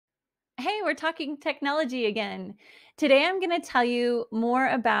Hey, we're talking technology again. Today, I'm going to tell you more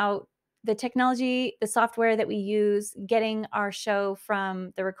about the technology, the software that we use, getting our show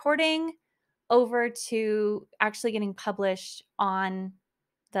from the recording over to actually getting published on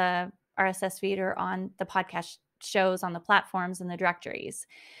the RSS feed or on the podcast shows on the platforms and the directories.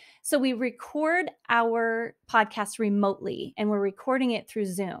 So, we record our podcast remotely and we're recording it through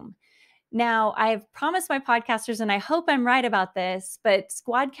Zoom. Now, I've promised my podcasters, and I hope I'm right about this, but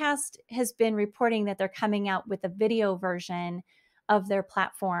Squadcast has been reporting that they're coming out with a video version of their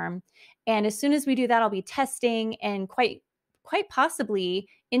platform. And as soon as we do that, I'll be testing and quite possibly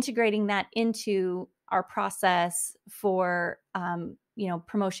integrating that into our process for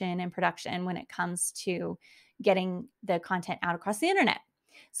promotion and production when it comes to getting the content out across the internet.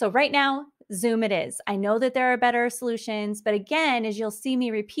 So right now, Zoom it is. I know that there are better solutions, but again, as you'll see me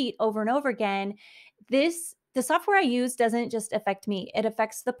repeat over and over again, the software I use doesn't just affect me. It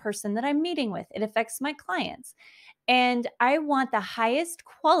affects the person that I'm meeting with. It affects my clients. And I want the highest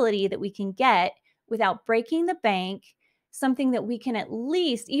quality that we can get without breaking the bank, something that we can at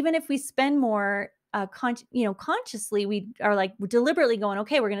least, even if we spend more consciously, we are like deliberately going,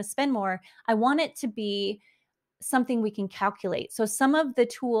 okay, we're going to spend more. I want it to be something we can calculate. So some of the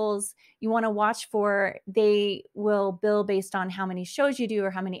tools you want to watch for, they will bill based on how many shows you do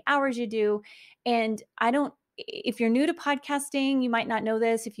or how many hours you do. And if you're new to podcasting, you might not know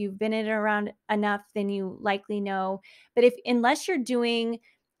this. If you've been in it around enough, then you likely know. But unless you're doing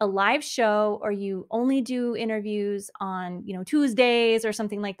a live show or you only do interviews on, Tuesdays or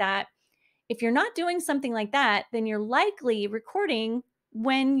something like that, if you're not doing something like that, then you're likely recording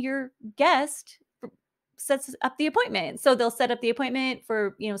when your guest sets up the appointment. So they'll set up the appointment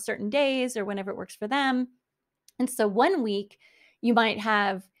for, certain days or whenever it works for them. And so one week you might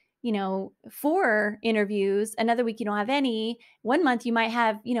have, 4 interviews. Another week you don't have any. One month you might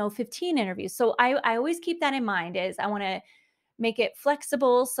have, 15 interviews. So I always keep that in mind is I want to make it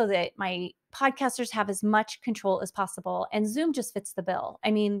flexible so that my podcasters have as much control as possible. And Zoom just fits the bill.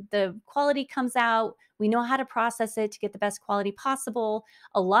 I mean, the quality comes out. We know how to process it to get the best quality possible.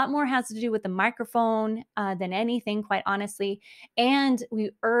 A lot more has to do with the microphone than anything, quite honestly. And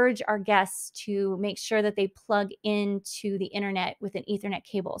we urge our guests to make sure that they plug into the internet with an Ethernet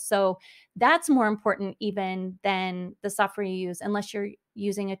cable. So that's more important even than the software you use, unless you're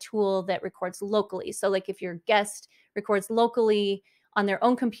using a tool that records locally. So like if your guest records locally on their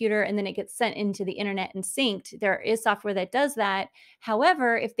own computer and then it gets sent into the internet and synced, there is software that does that.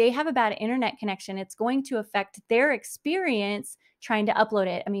 However, if they have a bad internet connection, it's going to affect their experience trying to upload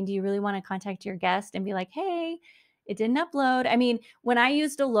it. I mean, do you really want to contact your guest and be like, hey, it didn't upload? I mean, when I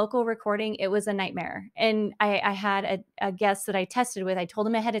used a local recording, it was a nightmare. And I had a guest that I tested with. I told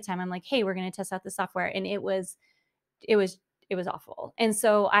him ahead of time, I'm like, hey, we're going to test out the software. And it was it was awful. And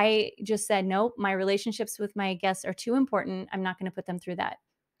so I just said, nope, my relationships with my guests are too important. I'm not going to put them through that.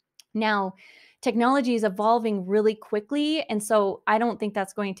 Now, technology is evolving really quickly. And so I don't think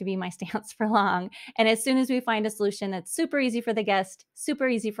that's going to be my stance for long. And as soon as we find a solution that's super easy for the guest, super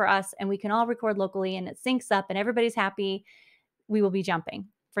easy for us, and we can all record locally and it syncs up and everybody's happy, we will be jumping.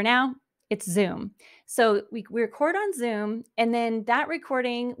 For now, it's Zoom. So we record on Zoom, and then that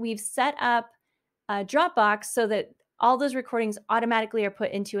recording, we've set up Dropbox so that all those recordings automatically are put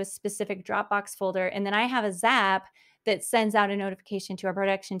into a specific Dropbox folder. And then I have a Zap that sends out a notification to our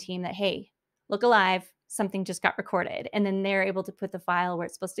production team that, hey, look alive, something just got recorded. And then they're able to put the file where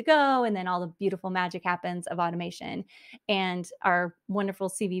it's supposed to go. And then all the beautiful magic happens of automation. And our wonderful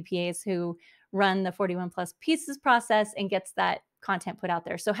CVPAs who run the 41 plus pieces process and gets that content put out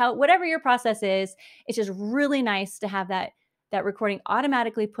there. So whatever your process is, it's just really nice to have that recording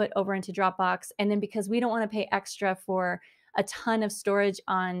automatically put over into Dropbox. And then because we don't want to pay extra for a ton of storage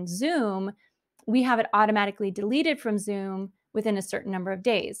on Zoom, we have it automatically deleted from Zoom within a certain number of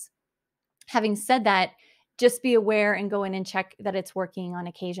days. Having said that, just be aware and go in and check that it's working on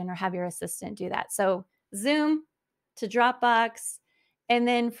occasion or have your assistant do that. So Zoom to Dropbox. And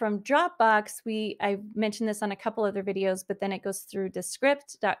then from Dropbox, I mentioned this on a couple other videos, but then it goes through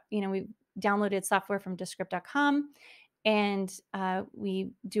Descript. We downloaded software from Descript.com. And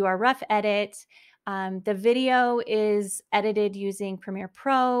we do our rough edit. The video is edited using Premiere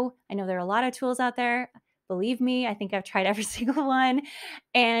Pro. I know there are a lot of tools out there. Believe me, I think I've tried every single one.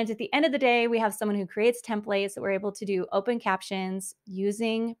 And at the end of the day, we have someone who creates templates that we're able to do open captions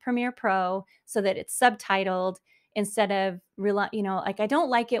using Premiere Pro so that it's subtitled instead of, I don't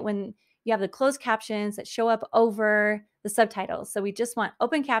like it when you have the closed captions that show up over the subtitles. So we just want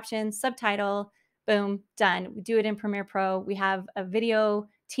open captions, subtitle, boom, done. We do it in Premiere Pro. We have a video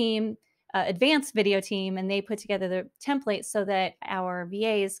team advanced video team, and they put together the templates so that our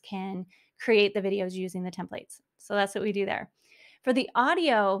VAs can create the videos using the templates. So that's what we do there. For the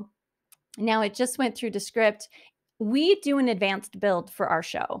audio, now it just went through Descript. We do an advanced build for our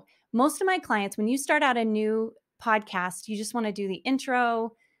show. Most of my clients, when you start out a new podcast, you just want to do the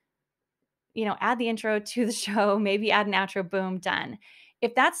intro, add the intro to the show, maybe add an outro, boom, done.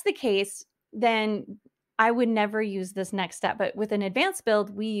 If that's the case, then I would never use this next step. But with an advanced build,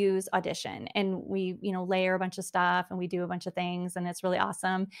 we use Audition, and we, layer a bunch of stuff, and we do a bunch of things, and it's really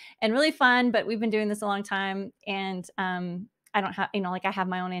awesome and really fun. But we've been doing this a long time, and I don't have, I have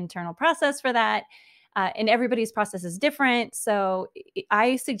my own internal process for that. And everybody's process is different. So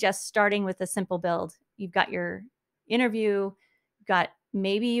I suggest starting with a simple build. You've got your interview,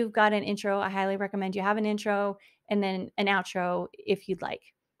 maybe you've got an intro. I highly recommend you have an intro and then an outro if you'd like.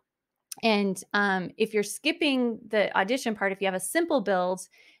 And if you're skipping the audition part, if you have a simple build,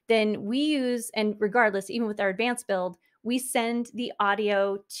 then we use, and regardless, even with our advanced build, we send the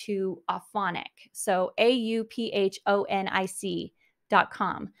audio to Auphonic. So AUPHONIC.com.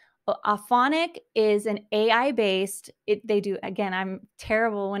 Auphonic is an AI-based, they do, again, I'm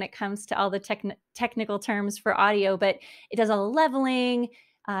terrible when it comes to all the technical terms for audio, but it does all the leveling.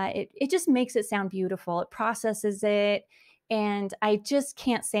 It just makes it sound beautiful. It processes it. And I just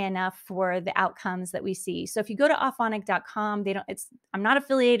can't say enough for the outcomes that we see. So if you go to auphonic.com, I'm not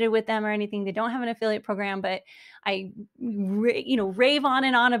affiliated with them or anything. They don't have an affiliate program, but I, rave on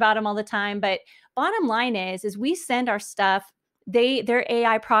and on about them all the time. But bottom line is we send our stuff. Their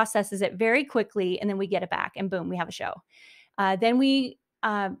AI processes it very quickly, and then we get it back, and boom, we have a show. Then we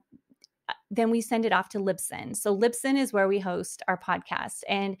send it off to LIbsyn. So LIbsyn is where we host our podcast.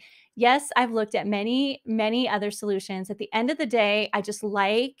 And yes, I've looked at many, many other solutions. At the end of the day, I just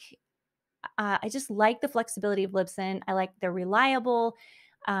like the flexibility of LIbsyn. I like they're reliable.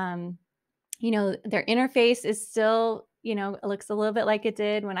 Their interface is still, it looks a little bit like it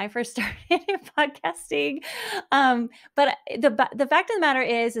did when I first started podcasting. But the fact of the matter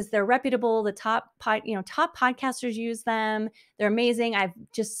is they're reputable. The top podcasters use them. They're amazing. I've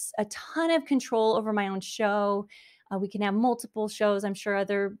just a ton of control over my own show. We can have multiple shows. I'm sure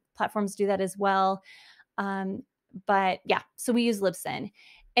other platforms do that as well. But yeah, so we use Libsyn.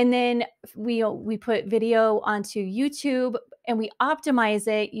 And then we put video onto YouTube, and we optimize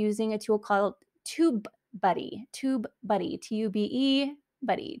it using a tool called TubeBuddy, TubeBuddy,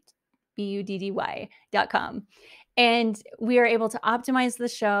 Buddy, BUDDY.com. And we are able to optimize the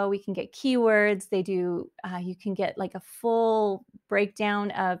show. We can get keywords. You can get like a full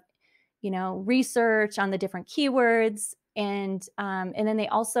breakdown of, research on the different keywords. And then they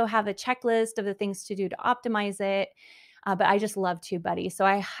also have a checklist of the things to do to optimize it. But I just love TubeBuddy. So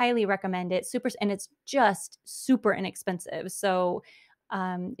I highly recommend it. And it's just super inexpensive. So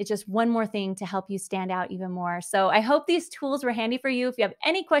it's just one more thing to help you stand out even more. So I hope these tools were handy for you. If you have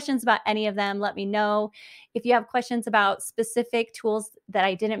any questions about any of them, let me know. If you have questions about specific tools that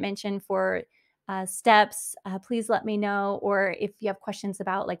I didn't mention for steps, please let me know. Or if you have questions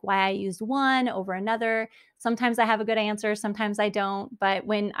about like why I used one over another, sometimes I have a good answer, sometimes I don't. But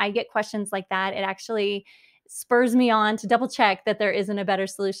when I get questions like that, it actually spurs me on to double check that there isn't a better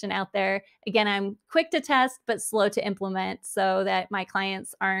solution out there. Again, I'm quick to test, but slow to implement so that my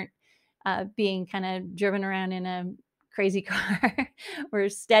clients aren't being kind of driven around in a crazy car. We're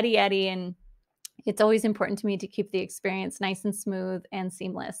steady Eddie, and it's always important to me to keep the experience nice and smooth and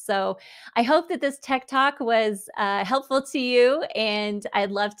seamless. So I hope that this tech talk was helpful to you, and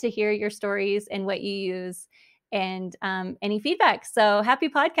I'd love to hear your stories and what you use and any feedback. So happy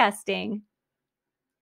podcasting.